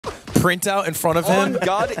printout in front of him. Oh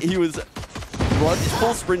God, he was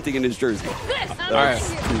full sprinting in his jersey. All right.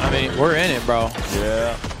 I mean, we're in it, bro.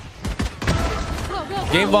 Yeah.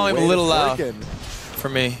 Game volume a little loud for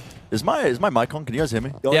me. Is my mic on? Can you guys hear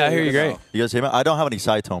me? Yeah, I hear you great. You guys hear me? I don't have any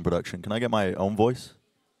side tone production. Can I get my own voice?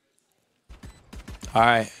 All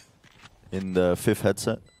right. In the 5th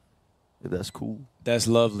headset? If that's cool. That's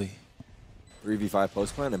lovely. 3v5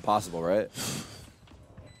 post plan? Impossible, right?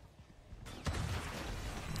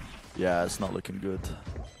 Yeah, it's not looking good.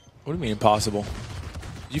 What do you mean impossible?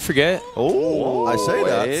 Did you forget? Oh, I say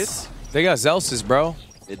that. They got Zelsis, bro.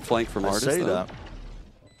 Mid flank from Artist. I say that.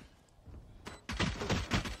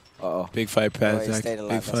 Uh-oh. Big fight, Pat. Oh, stayed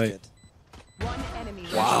alive. Big fight.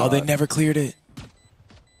 Good. Wow, they never cleared it.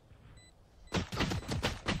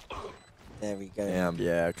 There we go. Damn.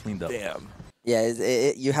 Yeah, cleaned up. Damn.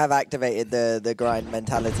 Yeah, you have activated the grind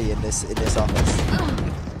mentality in this office.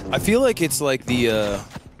 I feel like it's like the.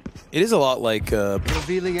 It is a lot like.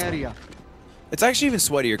 Revealing area. It's actually even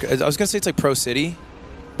sweatier. I was gonna say it's like Pro City,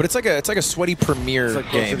 but it's like a sweaty Premier It's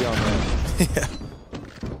like game. yeah.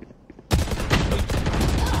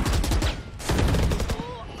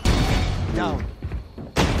 Down.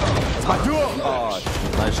 That's my duo!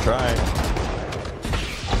 Oh, Nice try.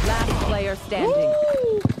 Last player standing.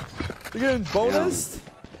 you're getting bonus?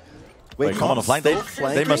 Wait, come on a flank. They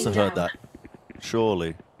flanking? must have heard that.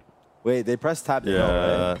 Surely. Wait, they pressed tab.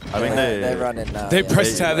 Yeah. Right? I mean, They're running now. They yeah.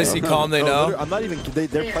 press tab. They see Calm. They know. I'm not even.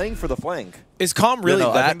 They're playing for the flank. Is Calm really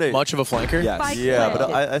no, I think that much of a flanker? Yes. Yeah, but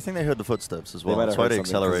I think they heard the footsteps as well. might That's have why heard they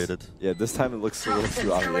something 'cause- accelerated. Yeah, this time it looks a little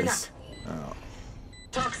too obvious. Oh.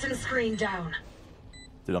 Toxin screen down.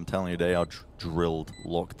 Dude, I'm telling you, they are drilled,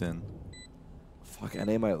 locked in. Fuck,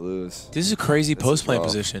 NA might lose. This is a crazy This post is play rough.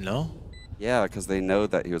 position, no? Yeah, because they know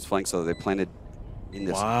that he was flanked, so they planted in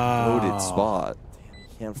this Wow. loaded spot. Damn,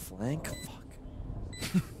 you can't flank?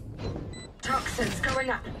 Fuck. Toxins going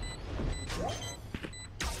up.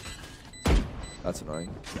 That's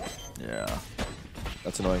annoying. Yeah.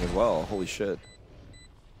 That's annoying as well. Holy shit.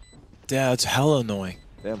 Yeah, it's hella annoying.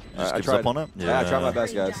 Damn. Just I gives tried. up on it? Yeah, I tried my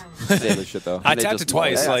best, guys. Save this shit though. I They tapped just it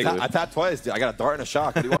twice. Hey, Like I tapped twice, dude. I got a dart and a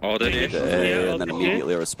shock. What do you want? Oh, they did. And then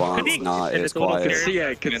immediately a response. Nah, it's quiet.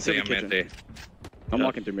 Yeah, kitchen. I'm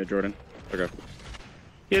walking through mid, Jordan. Okay.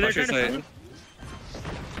 Yeah, they're trying to.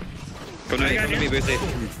 Go to me,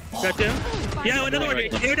 Boostio. Got two. Yeah, another one.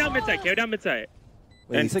 KO down mid side. KO down mid side.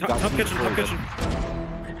 Wait, And top kitchen. Top kitchen.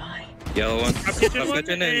 Yellow one. Top kitchen one.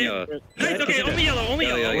 and yellow. Nice. Okay, only yellow. Only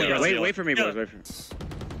Yeah, yellow. yeah, yeah. Only Wait yellow. for me, boys. Wait for me.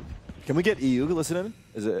 Can we get EU listening?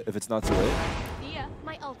 Is it if it's not too late? Yeah,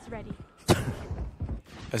 my ult's ready.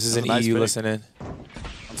 this is an Nice EU finish. listening.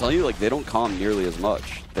 I'm telling you, like, they don't calm nearly as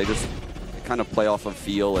much. They just kind of play off of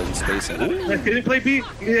feel and spacing. Can you play B?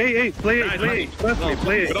 Hey, play it. Play it. Trust me,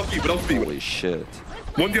 play it. Holy shit.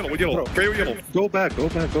 One yellow. KO yellow. Go back.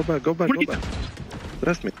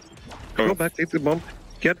 Trust me. Go back. Take the bomb.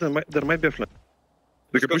 Get there might be a flank.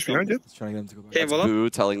 They can push behind you. Let's try to get him to go back. Okay, wall up. Boo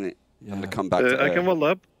telling them to come back to I can wall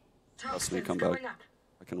up. Trust me, come back.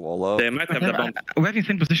 I can wall up. They might have the bomb. We're in the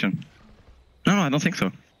same position. No, I don't think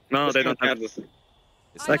so. No, they don't have this.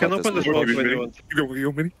 It's I can not open the this smoke much. when you want. Go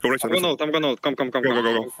mini. Go right I'm gonna ult. Come. I'm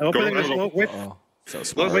opening the smoke. Wait. Uh-oh. So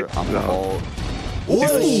smart. I'm gonna hold.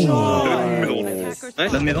 Nice.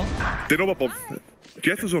 The middle. They know what.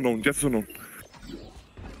 Jet is unknown.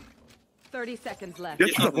 30 seconds left.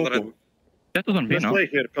 That was on B, Let's no? play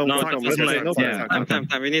here. Come. Let's play. Yeah,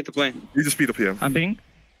 Time. We need to play. Use the speed up here. I'm being.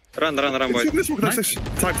 Run, boys. Nice.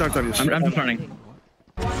 Time. I'm just running.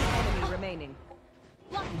 Enemy remaining.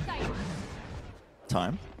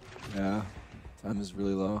 Time. Yeah. Time is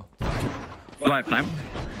really low. Live time.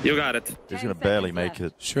 You got it. He's going to barely make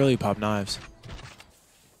it. Surely pop knives.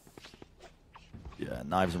 Yeah,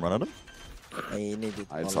 knives and run at him. Yeah, you needed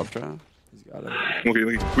I had one. Subtra. He's got it. Okay.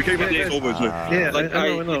 We came in over. Yeah,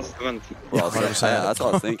 I know. Well, that's what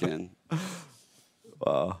I was thinking.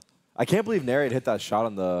 Wow. I can't believe Narrate hit that shot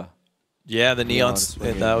on the. Yeah, the neons.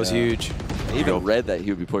 That was huge. I even read that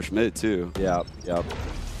he would be pushed mid, too. Yeah.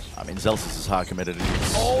 I mean, Zelsis is hard committed.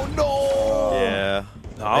 Oh no! Yeah.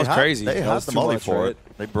 No, that was crazy. They That had was the too molly much, for right?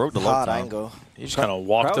 it. They broke the Hard lockdown. angle. He just kind of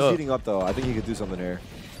walked Crowd's up. heating up though. I think he could do something here.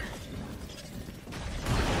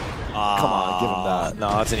 Ah, Come on, give him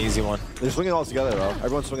that. No, that's an easy one. They're swinging all together, bro.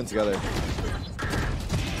 Everyone's swinging together.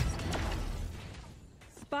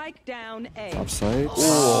 Spike down A. Offside.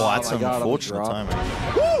 Oh, that's my God, on the unfortunate drop.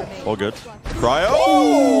 timing. All good. Cryo.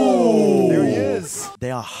 Oh! There he is.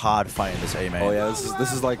 They are hard fighting this A main. Oh yeah,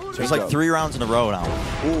 this is like. It's like 3 rounds in a row now.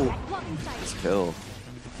 Ooh. Just kill.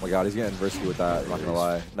 Oh my God, he's getting risky with that. I'm not gonna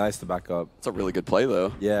lie. Nice to back up. It's a really good play,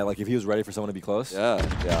 though. Yeah, like if he was ready for someone to be close. Yeah.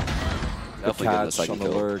 Yeah. Definitely getting the Catch second on the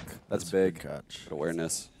kill. lurk. That's big. Catch. Good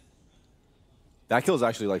awareness. That kill is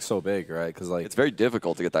actually like so big, right? Because like It's very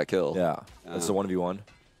difficult to get that kill. yeah, it's a 1v1.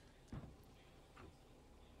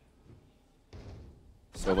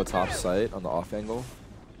 Sova top sight on the off angle.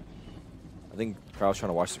 I think Crowd's trying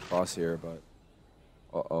to watch the cross here, but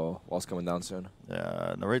wall's coming down soon.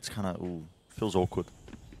 Yeah, narrate's kind of feels awkward.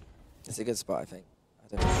 It's a good spot, I think.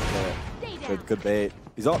 I don't know. Good bait.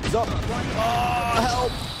 He's up. He's up.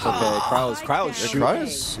 Help! It's okay. Crowd's shooting.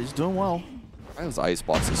 Crow's, he's doing well. Cryo's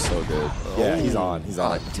icebox is so good. Yeah, he's on. He's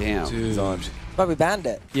on. God damn. Dude. He's on. But we banned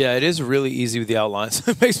it. Yeah, it is really easy with the outlines.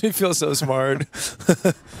 It makes me feel so smart.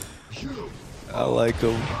 I like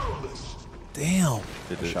him. Damn.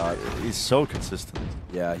 Shot. He's so consistent.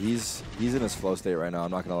 Yeah, he's in his flow state right now.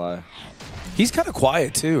 I'm not gonna lie. He's kind of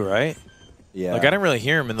quiet too, right? Yeah. Like I didn't really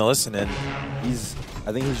hear him in the listening.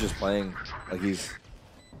 I think he's just playing. Like he's.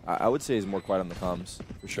 I would say he's more quiet on the comms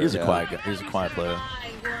for sure. He's a quiet guy. He's a quiet player.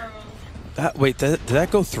 Wait, did that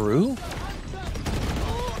go through?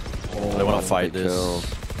 They want to fight this. Kill.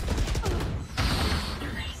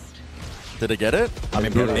 Did they get it? I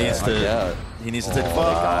mean, Bruno needs to. Yeah. He needs to take the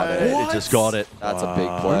fight. He just got it. That's a big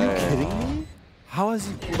Are play. you kidding me? How has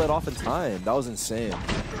he pulled that off in time? That was insane.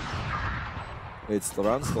 It's the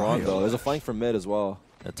round's still on though. There's a flank from mid as well.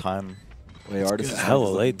 At time, Wait, Artist is hella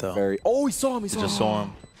looking late, though. Very. Oh, he saw him. He he saw just him. saw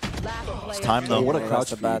him. It's time, though. Oh, what a Yeah, crouch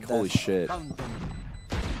that's a bad peek. Holy death. shit.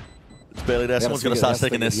 It's barely there. He has Someone's to gonna get- start he has to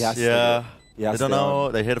taking get- this. he has to Yeah. He has They don't to know.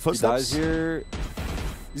 on. They hear the He footsteps. dies here.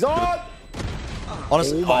 He's on!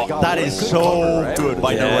 Honestly, Oh my God, that what a is good so cover, right? good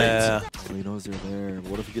by narrate. Yeah. Oh, he knows they're there.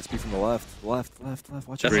 What if he gets beat from the left? Left. Watch out.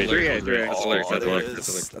 That's 3A. That's alert. That's alert. That That's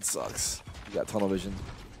alert. That sucks. You got tunnel vision.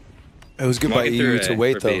 It was good by Walking EU through to A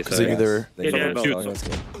wait for though, B, because so they knew they were. They Yeah, know shoot. about that's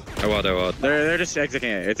good. I wad. They're just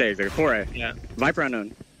exiting it. It's exit. 4A. Yeah. Viper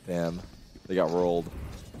unknown. Damn. They got rolled.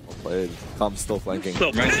 Well played. Com's still flanking.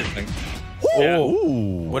 Still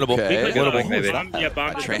Oh, winnable. Okay. Winnable. Maybe. Yeah,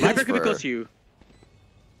 bomb. transfer. Viper could be close to you.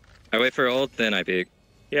 I wait for ult, then I peek.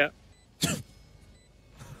 Yeah.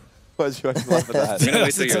 Why'd you laugh at that? I'm gonna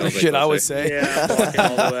wait That's till the you're a kind of little bit shit I would closer. say. Yeah. Walking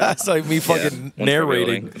all the way. That's like me fucking One's for narrating.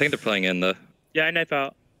 reeling. I think they're playing in the. Yeah, I knife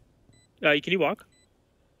out. Can you walk?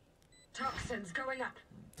 Toxins going up.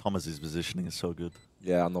 Thomas's positioning is so good.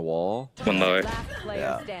 Yeah, on the wall. One lower. Last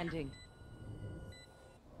player standing.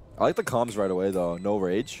 I like the comms right away though. No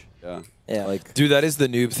rage. Yeah. Yeah. Like. Dude, that is the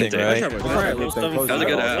noob thing, right? Alright, let's They post That was a it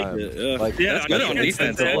good all the app. time. Yeah. Like, Yeah, that's good good on in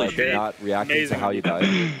defense, sense of, like, yeah. not reacting Amazing. to how you die.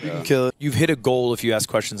 Yeah. Kill it. You've hit a goal if you ask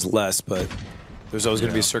questions less, but there's always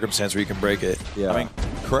going to be a circumstance where you can break it. Yeah. I mean,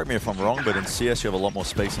 correct me if I'm wrong, but in CS you have a lot more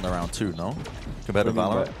space in the round too, no? Compared to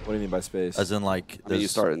Valorant. What do you mean by space? As in, like, I mean, you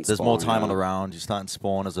start in there's more spawn, time on yeah. the round. You start in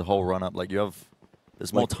spawn as a whole run up. Like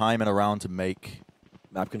there's more Like- time in a round to make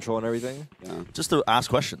Map control and everything. Yeah. just to ask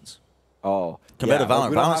questions. Oh, Compared to Valorant.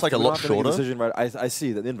 we don't Valorant's have like to- a we lot don't have to make shorter. Decision right. I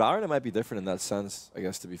see that in Valorant it might be different in that sense. I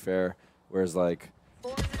guess to be fair, whereas like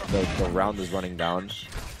the round is running down.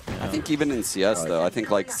 I think even in CS though, I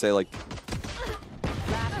think like say like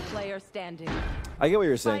Last player standing. I get what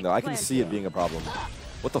you're saying though. I can see it being a problem.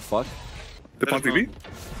 What the fuck? The party B?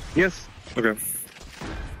 Yes. Okay.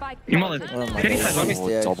 Spike Imal planted. Oh my God. oh,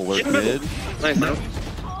 Yeah. double lurk mid. Nice. Now.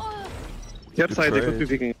 Yep, side. They could be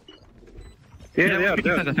picking. Yeah, they are.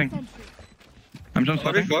 I think. I'm just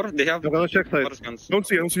talking. They have. I'm gonna check side. Don't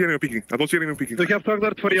see anyone peeking. I don't see anyone peeking. Do you have shock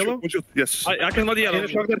dart for yellow? Yes. I can body yellow.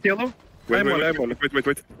 Shock dart yellow? Wait.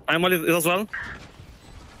 I'm on it as well.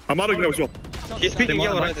 I'm out of now as well. He's peeking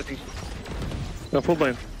yellow, right? I think. No, full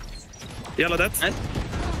line. Yellow, that's.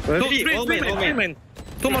 Three main.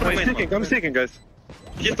 Two more main. I'm staking, guys.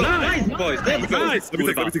 Nice, boys. Let me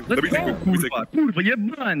take. Kurwa,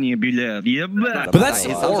 jebanie, bilet. Jebanie. But that's He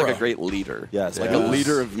the sounds like aura. a great leader. Yes, Like yeah. a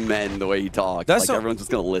leader of men, the way he talks. That's Like not- everyone's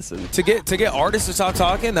just gonna listen. To get artists to stop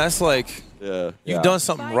talking, that's like Yeah. you've Yeah. done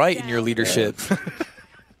something right in your leadership.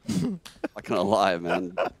 Not gonna lie,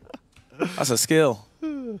 man. That's a skill.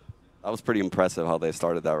 That was pretty impressive how they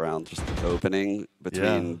started that round. Just the opening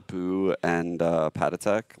between Boo and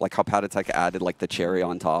Patatek. Like how Patatek added like the cherry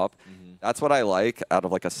on top. That's what I like out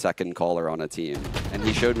of like a second caller on a team. And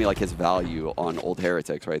he showed me like his value on Old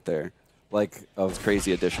Heretics right there. Like It's of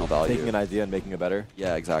crazy additional value. taking an idea and making it better.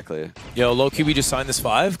 Yeah, exactly. Yo, low-key, we just signed this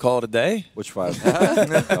 5. Call it a day. Which 5?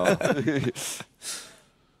 Oh.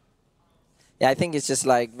 Yeah, I think it's just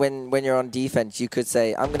like when you're on defense, you could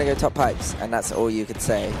say, I'm going to go top pipes, and that's all you could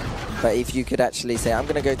say. But if you could actually say, I'm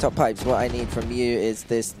going to go top pipes, what I need from you is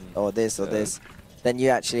this or this or this, then you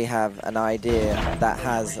actually have an idea that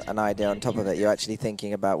has an idea on top of it. You're actually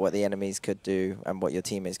thinking about what the enemies could do and what your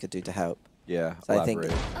teammates could do to help. Yeah. So I think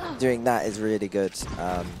elaborate. doing that is really good.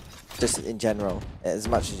 just in general, as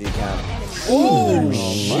much as you can. Oh,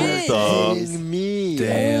 Shit! Me.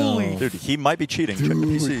 Damn. Dude, he might be cheating. Check the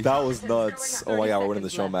PC. That was nuts. Oh my god, we're winning the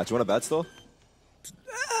show match. You want to bet still?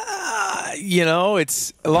 You know,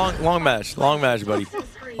 it's a long match. Long match, buddy.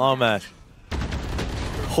 Long match.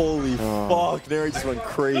 Holy fuck, Neri just went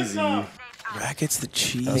crazy. Rat gets the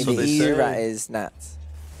cheese. I mean, what the they easy say. rat is Nats.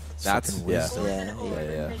 That's yeah.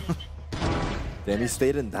 Yeah. Damn, he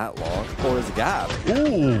stayed in that long. Oh, there's a gap.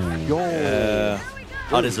 Ooh. Yo. Yeah.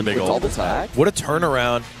 That is a big ult. Double tag. What a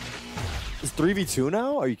turnaround. It's 3v2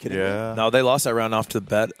 now? Are you kidding me? Yeah. No, they lost that round off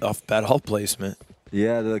bad ult placement.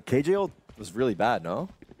 Yeah, the KJ ult was really bad, no?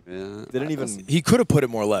 Yeah. Didn't even... He could have put it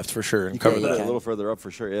more left for sure and covered put it that. a little further up for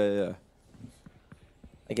sure. Yeah, yeah.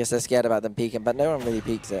 I guess they're scared about them peeking, but no one really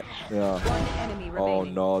peeks it. Yeah. Enemy Oh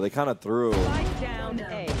remaining. no, they kind of threw. Spike down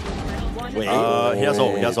A. One Wait. enemy He has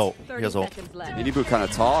ult. He has remaining. ult. He has 30 ult. seconds left. Minibu kind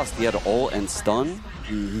of tossed. He had ult and stun.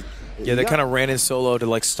 Yeah, they kind of ran in solo to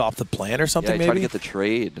like stop the plan or Yeah, something. he Maybe. tried to get the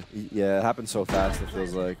trade. Yeah, it happened so fast, it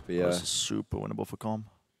feels like. But yeah. This is super winnable for Calm.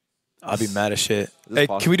 I'd be mad as shit. This Hey,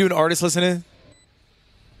 possible. can we do an artist listening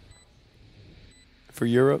for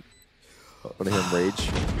Europe? Want to hear him rage?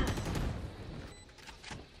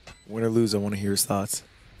 Win or lose, I want to hear his thoughts.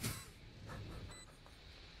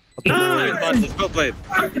 Let's go play.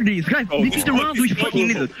 These guys, this is the round we fucking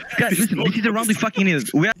needed. Guys, listen, this is the round we fucking needed.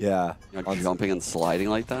 We are Yeah. You know, jumping and sliding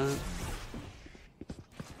like that.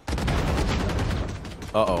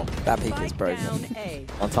 Uh-oh. That peek is Spike broken. down A.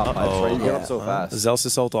 On top pipes, right? You get him so fast.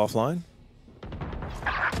 Zelsis ult offline.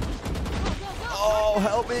 Oh,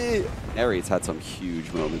 help me! Aries had some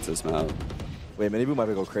huge moments this map. Wait, Minibu might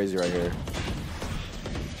go crazy right here.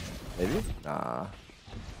 Maybe? Nah.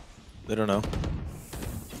 They don't know.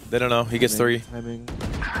 They don't know. He gets 3. Timing.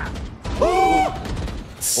 All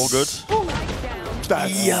good.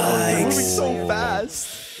 That's Yikes. moving so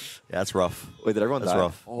fast. Yeah, that's rough. Wait, did everyone That's die?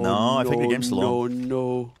 rough. No, I think the game's still on.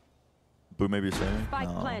 No. Boo maybe saving. Spike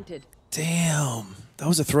No. planted. Damn. That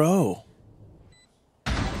was a throw.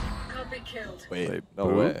 Can't be killed. Wait, no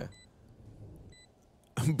Boo? way.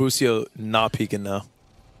 Boostio not peeking now.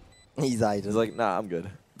 He's hiding. He's like, nah, I'm good.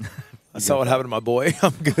 I saw what happened to my boy.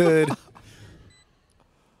 I'm good.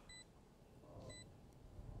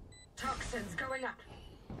 Toxins going up.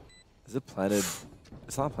 Is it planted?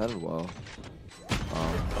 It's not planted well.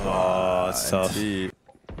 Oh, it's tough.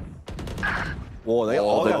 Whoa, they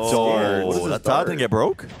all got Oh, scared. What is this that dart didn't get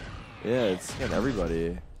broke? Yeah, it's getting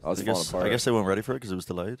everybody. I was falling apart. I guess they weren't ready for it because it was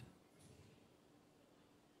delayed.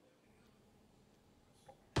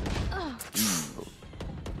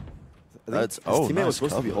 That's his teammate nice was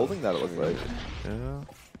supposed to be cover. holding that, it looked like. Yeah.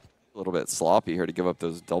 A little bit sloppy here to give up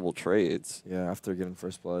those double trades. Yeah, after getting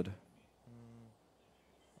first blood.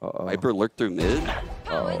 Uh-oh. Viper lurked through mid.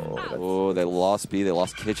 Oh, They lost B. They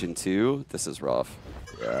lost kitchen too. This is rough.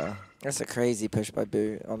 yeah. That's a crazy push by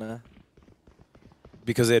Boo on her.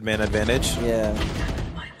 Because they had man advantage. Yeah.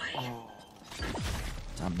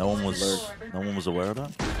 Damn, no one was aware of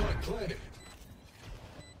that.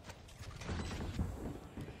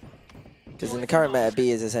 Because in the current meta, B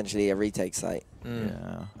is essentially a retake site.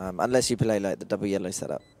 Yeah. Unless you play like the double yellow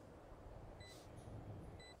setup.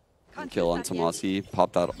 Kill on Tomasi.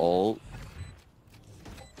 Pop that ult.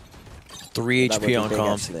 3 That would be HP on big,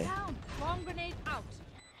 comms. actually. Bomb grenade out.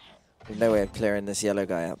 There's no way of clearing this yellow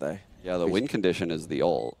guy out though. Yeah, the win condition is the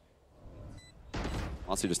ult.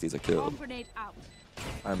 Tomasi just needs a kill. Bomb grenade out.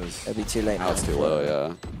 Time is. It'll be too late Now now. it's too low,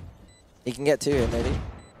 yeah. He can get 2 here maybe.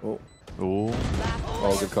 Oh. Ooh.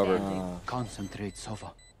 Oh, good cover. Concentrate,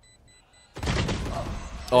 Sova.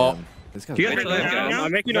 Oh. This guy's You guys really are good. now?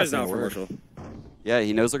 I'm making noise now That's for not Marshall. Yeah,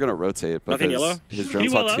 he knows they're gonna rotate, but Nothing yellow? his drone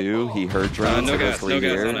saw 2. He heard drones. No so goes gas, 3 no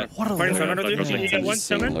gas here. on it. What a Fighting lure. 700, you get one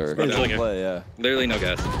Insane summon? lure. Good Really good. play, yeah. Literally no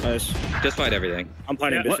gas. Nice. Just fight everything. I'm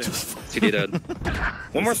planning Yeah, this. CD dead.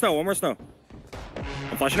 One more snow, one more snow.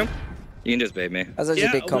 I'm flashing him. You can just bait me. That's actually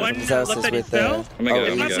a big comment from Zelsis with I'm gonna go,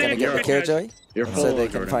 I'm he's gonna going to go. get the Killjoy. You're So they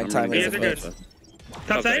can find timing Yeah, as they're well. good.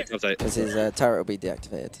 Top side. Top side. Because his turret will be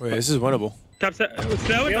deactivated. Wait, this is winnable. Top side.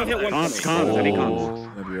 Snow and hit one. Cons, any cons.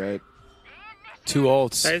 Maybe right. 2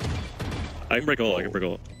 ults. Guys, I can break ult, I can break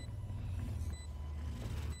ult.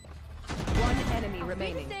 One enemy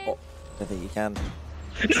remaining. I think you can.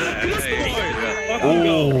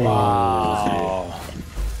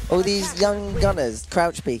 All these young gunners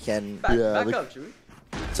crouch peeking. Yeah.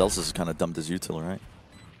 Zelsis is kind of dumped his util, right?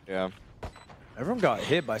 Yeah. Everyone got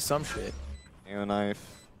hit by some shit. And a knife.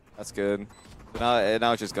 That's good. But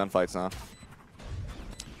now it's just gunfights now.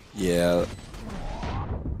 Yeah.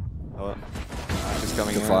 Oh, just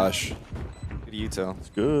coming Good in. flash. Good util. It's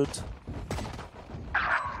good.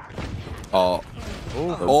 Oh.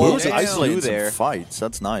 Oh, Boo's damn. isolating some there. fights.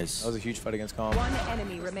 That's nice. That was a huge fight against Calm. One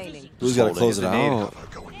enemy remaining. Boo's got to close it out.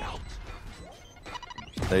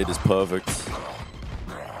 Nade is perfect.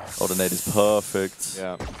 Oh, the nade is perfect.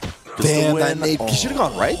 Yeah. Damn, that win. nade. Oh. He should have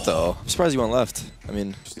gone right, though. I'm surprised he went left. I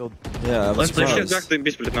mean, Still, yeah, I'm Let's get surprised. back to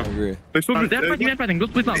the split now. I agree. They're still They're fighting, they're fighting. Go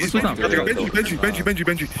split now, go split now.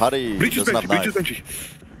 Benji. Paddy Breach is doesn't have Benji.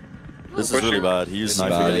 knife. This is really bad. He used knife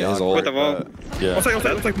Bad, again. yeah, his ult. Put the wall. Yeah.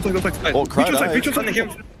 Outside. Oh, cried out. Breach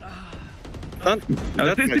inside. Done.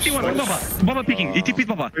 That's 51, nice. Baba peeking. He TP'd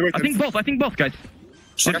Baba. I think both, guys.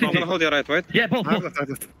 Okay, I'm gonna hold your right, wait. Yeah, both.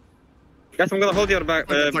 Guys, I'm gonna hold your back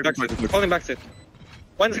seat. Holding back seat.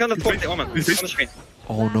 One's gonna 40, Omen. On the screen.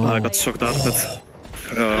 Oh no. I got shocked out. That's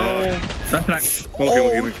right.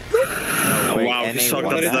 Wow, shocked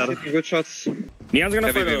out there. Good shots. Neon's gonna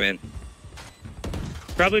Heavy fight main.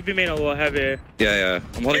 Probably be main a little heavy. Yeah.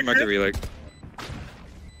 I'm holding back the releg.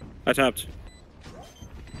 I tapped.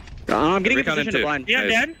 I'm getting a Recon position to in blind. Yeah, I'm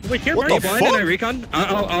dead. Wait, here, What bro. the Blind fuck? and I recon?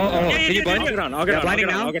 Can you blind? I'll get on. I'll get on. blinding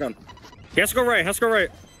now? I'll get on. He has to go right.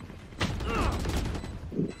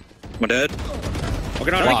 I'm dead. I'll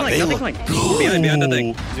get on. Nothing flank. Behind the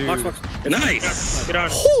thing. Box. Nice. Get on.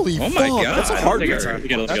 Holy Oh fuck. my god. That's a hard Let's retake.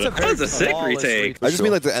 get it. That's a sick retake. I just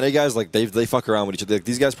mean like the NA guys, like they fuck around with each other. Like,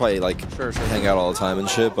 these guys probably like hang out all the time and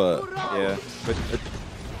shit, but Yeah, but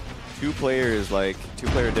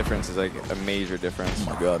two-player difference is like a major difference.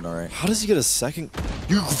 Oh my god, all right. how does he get a second?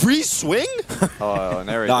 You re-swing? Oh,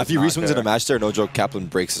 never. Nah, if he re-swings in a match there, no joke, Kaplan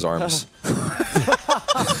breaks his arms.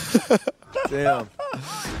 damn.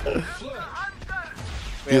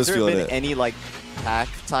 He was Has there feeling been it. any like pack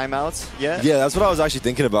timeouts yet? Yeah, that's what I was actually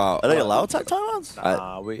thinking about. Are they allowed tag timeouts?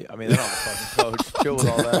 Nah, I mean, they're not the fucking coach. Chill with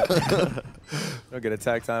all that. Don't get a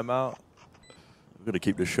tag timeout. We're gonna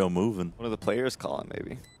keep the show moving. One of the players calling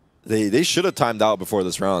maybe. They should have timed out before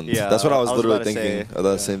this round. Yeah, that's what I was I was literally about to thinking say, of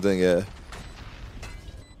that same thing. Yeah.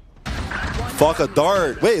 Fuck a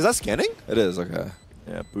dart. Wait, is that scanning? It is. Okay.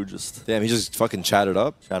 Yeah, Boo just Damn, he just fucking chatted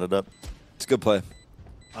up. chatted up. It's a good play.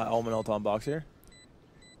 Omen ult on box here.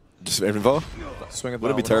 Just info. Swing at the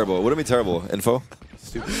Wouldn't be Omen terrible. Wouldn't be terrible. Info. ult.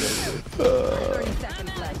 Stupid. 30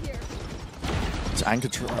 seconds left. It's anchor.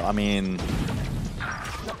 I mean,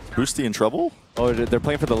 Boosty in trouble? Oh, they're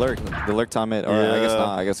playing for the lurk. The lurk time it. Or I guess Yeah.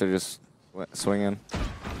 not. I guess they're just swinging.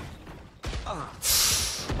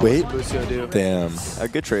 Wait. Boostio do. Damn.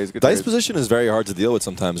 Good trades. Good Dice trades. position is very hard to deal with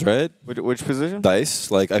sometimes, right? Which position? Dice.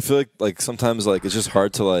 Like I feel like sometimes like it's just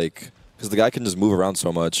hard to like because the guy can just move around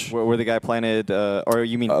so much. Where the guy planted, or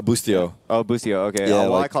you mean Boostio. Oh, Boostio. Okay. Yeah,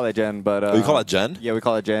 Well, I like- call it Gen, but Oh, you call that Gen? Yeah, we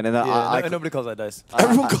call it Gen, and then Yeah, nobody calls that dice.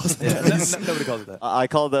 Everyone calls it Yeah, dice. nobody calls it that. I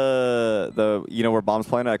call the where bombs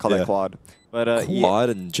planted. I call Yeah. that quad. But Quad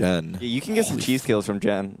and Gen. Yeah, you can get some cheese kills from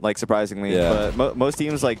Gen, like surprisingly. Yeah. But most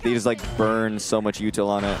teams like they just like burn so much util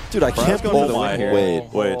on it. Dude, I can't going for the believe. win here.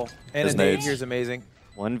 Wait. And His a nade nades. here is amazing.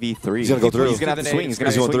 1v3. He's gonna go through. He's gonna have to swing. He's gonna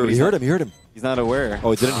He's have going to swing. through. He heard him. He's not aware.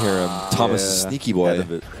 Oh, he didn't hear him. Thomas is Yeah. sneaky boy. End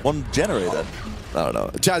of it. One generator. I don't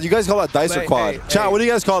know. Chad, you guys call that dice or Hey, quad? hey, Chad, hey. what do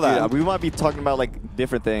you guys call that? Yeah, we might be talking about like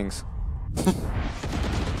different things.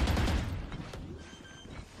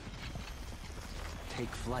 Take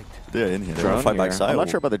flight. They're in here. They're Drone gonna fight back here. side. I'm not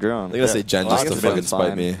sure about the drone. They're gonna say Gen Well, I just to guess fucking it's spite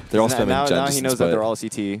fine. me. They're all spamming now, Gen now just he to knows that spite. they're all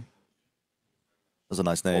CT. That's a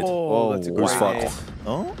nice nade. Oh, that's a Whoa, great wow. nade.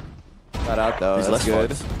 Oh? Got out though. He's That's less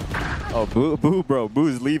good. fucked. Oh, Boo, bro.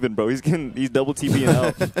 Boo's leaving, bro. He's double TPing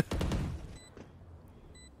out.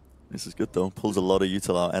 This is good though. Pulls a lot of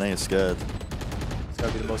util out. NA is scared. It's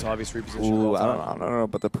gotta be the most obvious reposition. Ooh, of I all don't time. know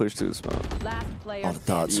about the push to smoke. Last player. Oh, the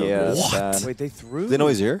dart's so Yeah, good. that's bad. What? Wait, they threw? They know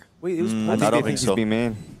he's here? Wait, it was Mm, I pulled. think I don't they think he's so. B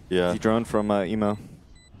main. Yeah. He droned from emo.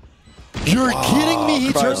 You're kidding me.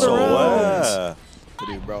 He turned Christ, so around.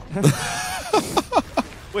 Dude, bro.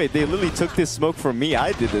 Wait, they literally took this smoke from me.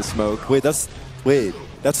 I did this smoke. Wait, that's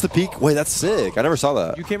the peak. Wait, that's sick. I never saw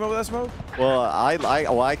that. You came up with that smoke? Well,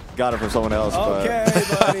 I got it from someone else. Okay,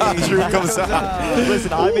 buddy. Drew comes out. But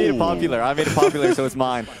listen, I made it popular. I made it popular, so it's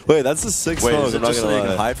mine. Wait, that's a sick Wait, smoke. is it I'm not just so gonna you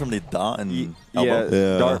can lie. hide from the dart and Yeah, elbow?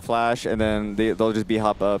 Yeah. dart flash, and then they'll just be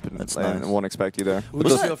hop up and, That's and nice. won't expect you there. Who'd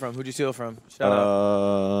you steal from? Who'd you steal from? Shout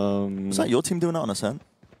out. Was that your team doing that on Ascent?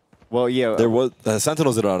 Well, yeah. There was the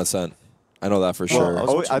Sentinels did it on Ascent. I know that for sure.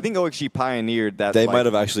 I think OXG pioneered that. They like, might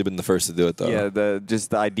have actually been the first to do it though. Yeah, just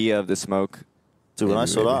the idea of the smoke. Dude, when I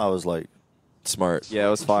saw that, I was like, smart. Yeah, it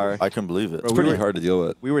was fire. I couldn't believe it. It's pretty hard to deal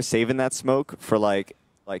with. We were saving that smoke for like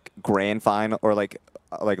grand final or like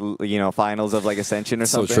finals of like Ascension or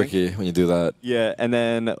It's so something. tricky when you do that. Yeah, and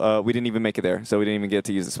then we didn't even make it there, so we didn't even get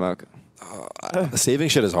to use the smoke. Saving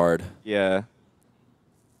shit is hard. Yeah.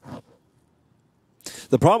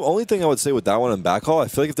 The only thing I would say with that one in backhaul, I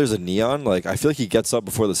feel like if there's a neon, like I feel like he gets up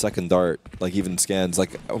before the second dart, like even scans,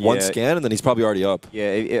 like one scan and then he's probably already up.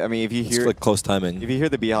 Yeah, I mean if you hear like close timing. If you hear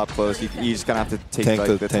the B hop close, you just kind of have to take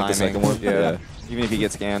like, the timing. The second one. Yeah. Even if he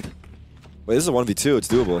gets scanned. Wait, this is a 1v2. It's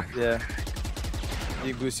doable. Yeah.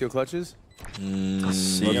 You Boostio clutches?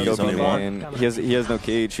 He's only one. He has no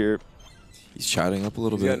cage here. He's chatting up a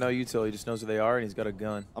little He's bit. got no util. He just knows where they are, and he's got a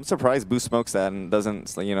gun. I'm surprised Boost smokes that and doesn't,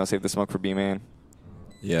 save the smoke for B main.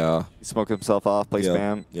 Yeah. He smoked himself off, play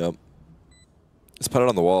spam. Yep. It's put it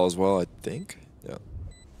on the wall as well, I think. Yeah.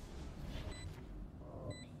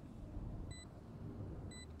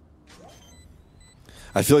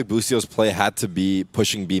 I feel like Boostio's play had to be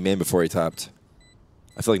pushing B main before he tapped.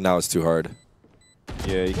 I feel like now it's too hard.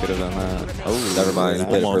 Yeah, he could have done that. Oh, never mind. He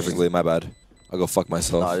played it perfectly. My bad. I'll go fuck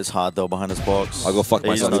myself. Nah, it's hard though behind this box. I'll go fuck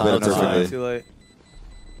myself. He played it perfectly. Too late.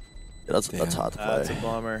 Yeah, that's hard to play. That's a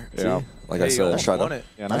bummer. Yeah. See? Like I said, I won it.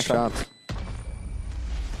 Yeah, nice shot.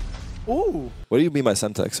 Ooh. What do you mean by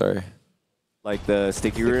Semtex? Sorry. Like the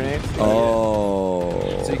sticky grenade?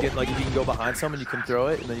 Oh. So you get, like, if you can go behind someone, you can throw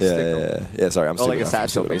it, and then you stick them. Yeah, sorry. I'm like a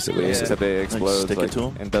satchel, basically. Yeah. Except it explodes stick it to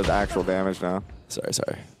him. and does actual damage now.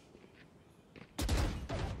 Sorry.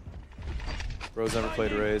 Bro's never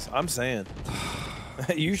played Raze. I'm saying.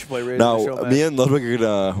 You should play Raze. No, me and Ludwig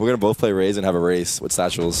are gonna both play Raze and have a race with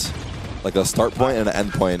satchels, like a start point and an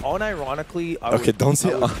end point. Unironically,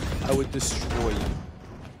 I would destroy you.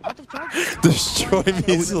 Destroy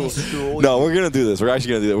me. No, we're gonna do this. We're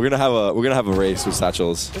actually gonna do that. We're gonna have a race with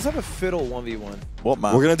satchels. Let's have a fiddle 1v1. What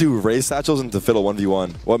map? We're gonna do Raze satchels into fiddle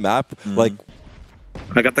 1v1. What map? Like.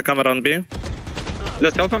 I got the camera on B.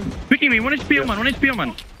 Let's help him. Picking me, 1 HP on man, 1 HP on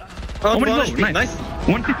man. Oh, one nice. go, nice.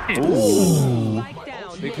 150. Ooh.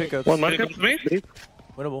 Big pickup. One mark up to me.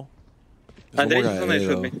 Winnable. And Raze is on A,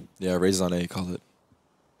 should be. Yeah, Raze is on A. Call it.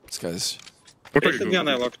 This guy's. Raze should be on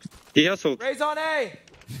A locked. He has ult. Raze on A.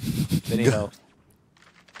 They need help.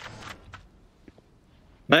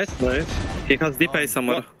 Nice. He has deep A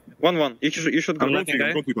somewhere. 1-1. You should go. I'm going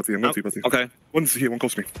to T. Okay. One's here, one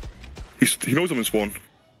cost me. He knows I'm in spawn.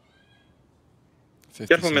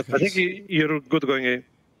 Careful, mid. I think you're good going A.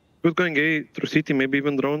 Good going A through city, maybe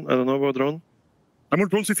even drone. I don't know about drone. I'm on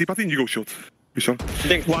drone city, Patty, and you go shot. Be sure. 1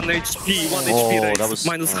 HP, 1 HP race. That was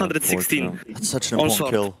minus 116. That's such an important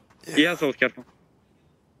kill. He has ult, careful.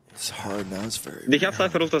 It's hard now. It's very. They have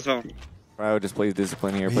Cypher ult as well. Cryo just plays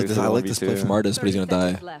discipline here. I like this play from Artist, but he's gonna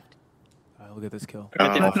die. Alright, look at this kill.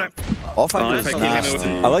 Offline is nasty.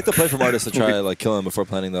 I like the play from Artist to try like kill him before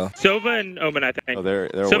planning though. Sova and Omen, I think. Oh, they're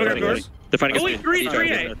Silver aware. got yours. They're fighting Oh, wait, 3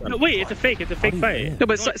 No, wait, it's a fake fight. No,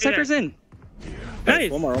 but Cypher's in.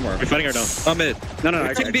 Nice. One more. You're fighting or no? I'm mid. No.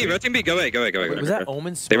 Rotate B, go away. Was that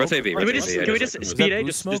Omen smoke? They rotate B. Can we just speed A?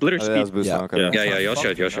 Just literally That was speed. Boost smoke. Yeah, you'll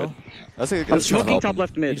shoot. That's a I'm good smoking shot. top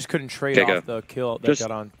left You mid. just couldn't trade Okay, off the kill that Just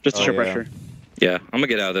got on. to show yeah. pressure. Yeah, I'm gonna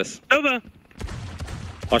get out of this. Nova.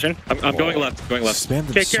 Watching. I'm going left. Spam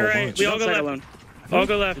them Take so care, right? much. We all go left. alone. All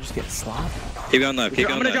go They're left. just getting sloppy. Keep going left. I'm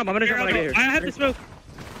gonna jump when I get here. I have the smoke.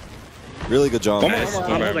 Really good job. Nice.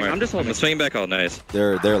 I'm just holding. I'm swinging back all nice.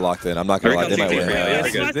 They're locked in. I'm not gonna lie. They might win.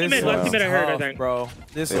 Left to mid, I heard, I think. Bro,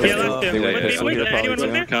 this Yeah, is left him. Anyone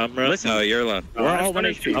with me? Camera. No, you're alone. We're all 1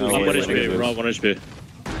 HP. I'm 1 HP. We're all 1 HP.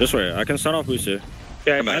 This way. I can start off Boostio.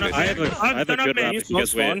 Yeah, Come back, I have a good map. Smoke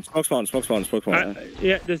spawn.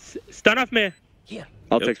 Yeah, just stun off me.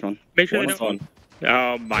 I'll take spawn. Make sure they Spawn. don't.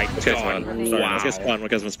 Oh my god. Let's get spawn.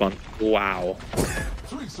 Let's get spawn. Wow.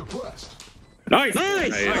 Nice.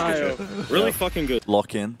 Really fucking good.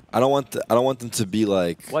 Lock in. I don't want them to be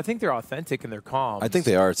like. Well, I think they're authentic and they're calm. I think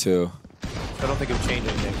they are too. I don't think it'll change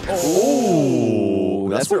anything. Oh,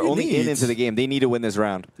 that's their what he only in needs. into the game. They need to win this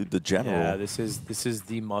round. Dude, the general. Yeah, this is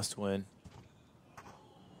the must win.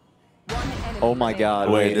 Oh my god.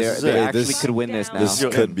 Wait, They actually could win this now. This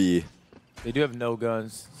could be. They do have no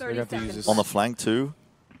guns. So they're gonna have to use this. On the flank too?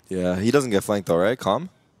 Yeah, he doesn't get flanked though, right? Calm?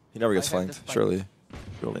 He never gets flanked, surely.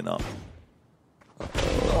 Surely not.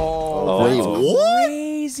 Oh, Wait, that's what?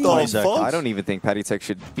 crazy. The fuck? I don't even think Patty Tech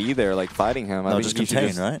should be there, like fighting him. I No, think just he should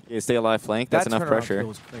contain, right? Yeah, stay alive flank. That's enough turnaround pressure. kill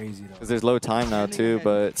was crazy, though. Because there's low time now too,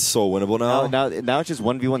 but It's so winnable now. now it's just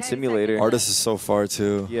 1v1 simulator. Artist is so far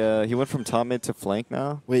too. Yeah, he went from top mid to flank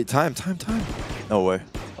now. Wait, time. No way.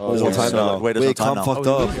 Oh, There's no time now. Wait, there's no time Calm now. fucked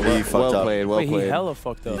Oh, up. he He fucked well up. played, well Wait, he played. hella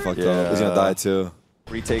fucked up. He fucked up. He's gonna die too.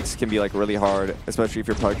 Retakes can be like really hard, especially if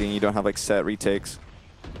you're pugging. You don't have like set retakes.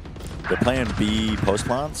 They're playing B post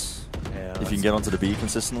plants. Yeah, If you can get onto the B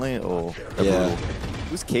consistently, or Yeah.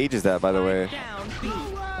 Whose cage is that, by the way?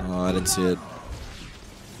 Oh, I didn't see it.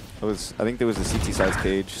 I think there was a CT size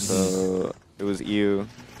cage. So It was EU.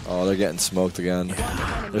 Oh, they're getting smoked again.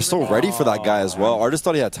 They're still ready for that guy as well. Artist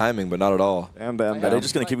thought he had timing, but not at all. Are they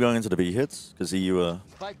just going to keep going into the B hits? Because EU,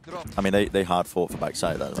 I mean, they hard fought for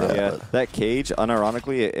backside that, right? Yeah, that cage,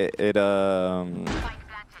 unironically,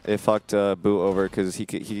 it fucked Boo over because he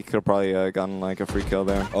could have probably gotten like a free kill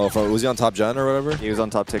there. Oh, was he on top gen or whatever? He was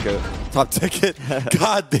on top ticket. Top ticket?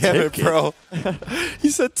 God damn it, bro.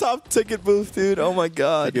 He said top ticket booth, dude. Oh my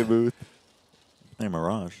god. Ticket booth. Hey,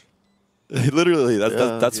 Mirage. Literally,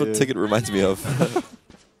 that's what ticket reminds me of.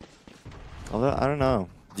 Although, I don't know.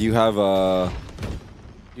 Do you have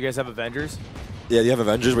You guys have Avengers? Yeah, do you have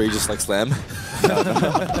Avengers where you just like slam?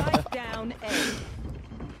 Down A.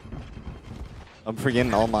 I'm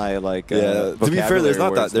forgetting all my like. Yeah. To be fair, there's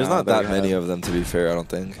not that many of of them. To be fair, I don't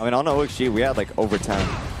think. I mean, on OXG, we had like over 10.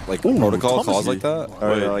 Like protocol calls like that,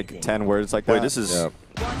 or like 10 words like that. Wait, this is. Yeah.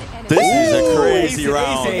 This is a crazy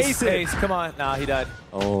round. Ace, come on. Nah, he died.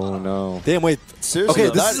 Oh no. Damn, wait. Seriously,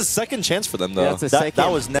 Okay, this is a second chance for them though. Yeah, that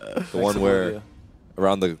was the one where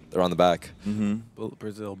around the back.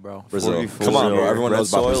 Brazil, bro. Brazil. Come on, bro. Everyone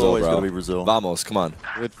knows about Brazil, always bro. gonna be Brazil. Vamos, come on.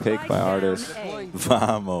 Good pick by Artist.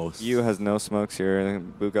 Vamos. EU has no smokes here.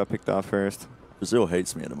 Boo got picked off first. Brazil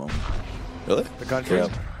hates me at the moment. Really? The country?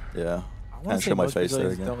 Yeah. I Can't show my face there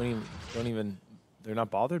again. Don't even, they're not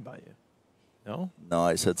bothered by you. No? No,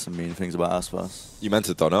 I said some mean things about Aspas. You meant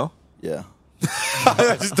it though, no? Yeah.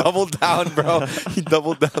 I just doubled down, bro. He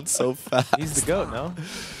doubled down so fast. He's the GOAT, no?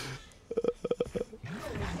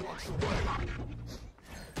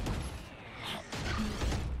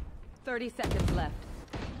 $30 seconds left.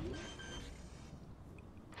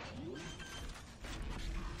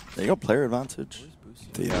 There you go, player advantage.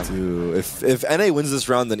 They do. If NA wins this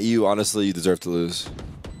round, then EU, honestly, you deserve to lose.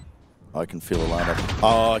 I can feel a lineup.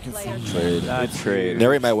 Oh, I can feel trade. Good trade.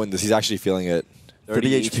 Narrate might win this. He's actually feeling it.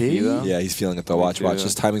 30 HP though? Yeah, he's feeling it though. Watch.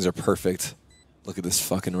 His timings are perfect. Look at this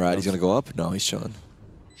fucking rat. He's gonna go up? No, he's chilling.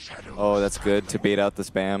 Oh, that's good to bait out the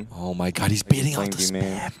spam. Oh my god, he's baiting out the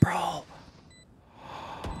spam, bro.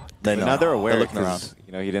 Now they're aware looking because, around.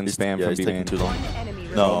 you know, he didn't spam Yeah, from he's B taking main. too long.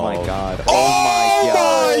 No. Oh my god. Oh my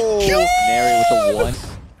god. Nary with the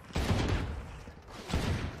 1.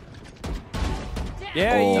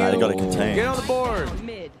 Yeah, Nah, they you. got it contained. Get on the board.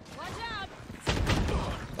 Mid.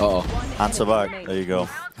 Uh-oh. Answer back. There you go.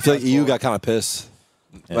 I feel like EU got kind of pissed.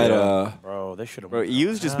 Yeah. Might, Bro, they should have. Bro,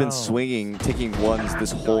 EU's just been swinging, taking ones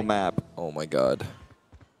this whole map. Oh my god.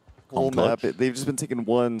 Whole map. They've just been taking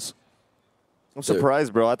ones. I'm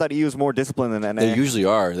surprised, bro. I thought EU was more disciplined than NA. They usually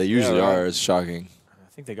are. They usually right. are. It's shocking. I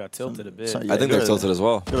think they got tilted a bit. So, I think they're tilted as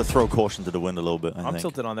well. Gotta throw caution to the wind a little bit, I I'm think.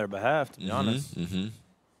 tilted on their behalf, to be honest.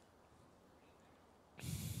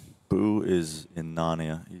 Boo is in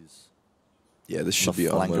Narnia. He's Yeah, this should the be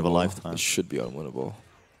flank unwinnable. of a lifetime. This should be unwinnable.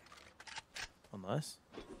 Unless.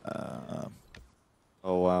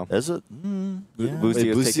 Oh, wow. Is it? Yeah. Boostio's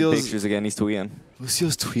taking Boostio's- pictures again. He's tweeting.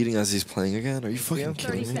 Lucio's tweeting as he's playing again? Are you fucking 30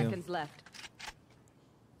 kidding me? seconds left.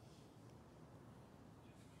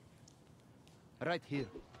 Right here.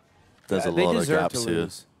 There's a They lot of deserve gaps to here.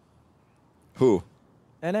 lose. Who?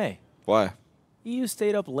 NA. Why? EU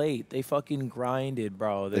stayed up late. They fucking grinded,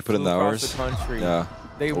 bro. They put in flew the across hours? The country. Yeah.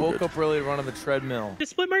 They woke up early to run on the treadmill.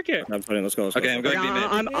 Just split market. I'm putting. Let's go. Okay, I'm going B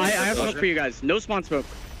mid. I have smoke for you guys. No spawn smoke.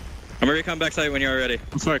 I'm ready to come backside when you're ready.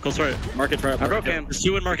 Close right. Market trap. I broke him. There's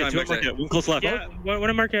two in market. One close left. Yeah, one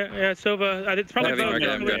in market. Yeah, Silva. It's probably Heavy market,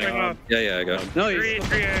 I'm good. Yeah, I got him. No,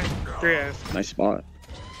 Three A. nice spot.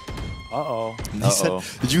 Uh-oh. He said,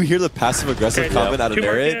 did you hear the passive aggressive comment out of Two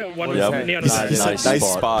Narrate? market, one Yep. neon. He said, nice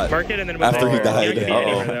spot. Market and then After he died.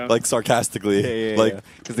 Yeah, Like sarcastically. Like,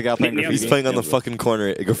 Because the guy playing graffiti. he's playing on the fucking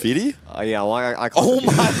corner. Graffiti? Yeah, well, I call Oh it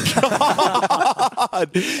my god!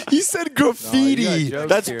 He said graffiti. No, you got jokes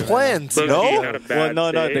That's here, man. plant, Low-key, no? not a bad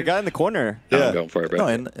Well, no, the save. guy in the corner. I'm Yeah. going for it, bro. No,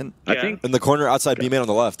 and I think In the corner outside B main on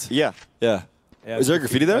the left. Yeah. Yeah. Yeah, Is there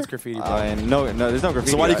graffiti there? That's graffiti, bro. No, there's no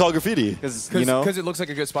graffiti. So why do you call it graffiti? Because, you know. Because it looks like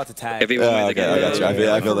a good spot to tag. If he Yeah, wins okay, again, I got you.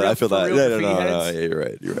 I feel that. I feel that. For real Yeah, no, graffiti heads? yeah, you're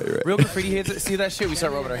right. You're right. Real graffiti heads, see that shit? We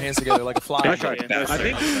start rubbing our hands together like a fly.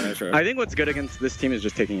 I think what's good against this team is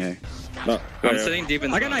just taking A. I'm sitting deep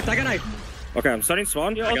in. I got knife. Okay, I'm starting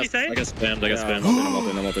spawn. I got spammed.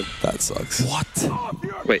 I'm ulted. That sucks.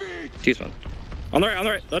 What? Wait, T-spawn. On the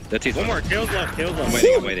right. That T-spawn. One more. Tails left.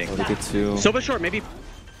 I'm waiting. Oh, they get two. Silva short, maybe.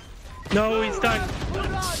 No, he's done.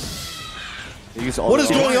 What is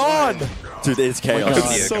going on? dude, it's chaos.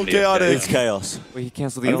 It's so chaotic. It's chaos. Wait, he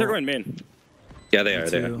canceled I the think they're ult. going main. Yeah, they are.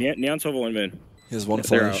 They are. Neon Silva win main. He has one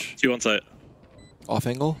They're out. flash. Two on site. Off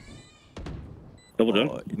angle? Double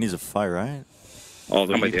done. He needs a fight, right? Oh,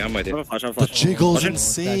 I'm with you. I'm with you. The jiggle's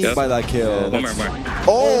insane Yeah. by that kill. One more.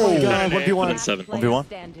 Oh my god, 1v1. 1v1?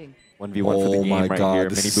 Standing. 1v1 for the game right here.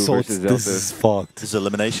 Mini Boo versus Zelsis. This is fucked. This is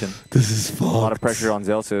elimination. This is fucked. A lot of pressure on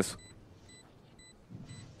Zelsis.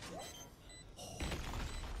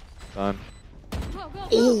 Done.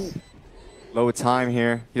 Low time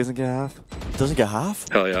here. He doesn't get half. Doesn't get half?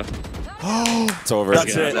 Hell yeah. It's over.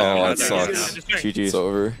 That's it. Oh, that sucks. GG's. It's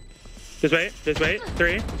over. Just wait. Just wait.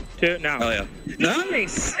 3, 2, now. Hell yeah.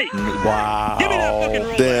 Nice. Wow. Give me that fucking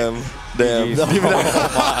roll. Damn. Damn. Oh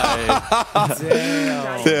my.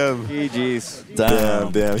 Damn. GG's.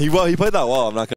 Damn. He played that well. I'm not gonna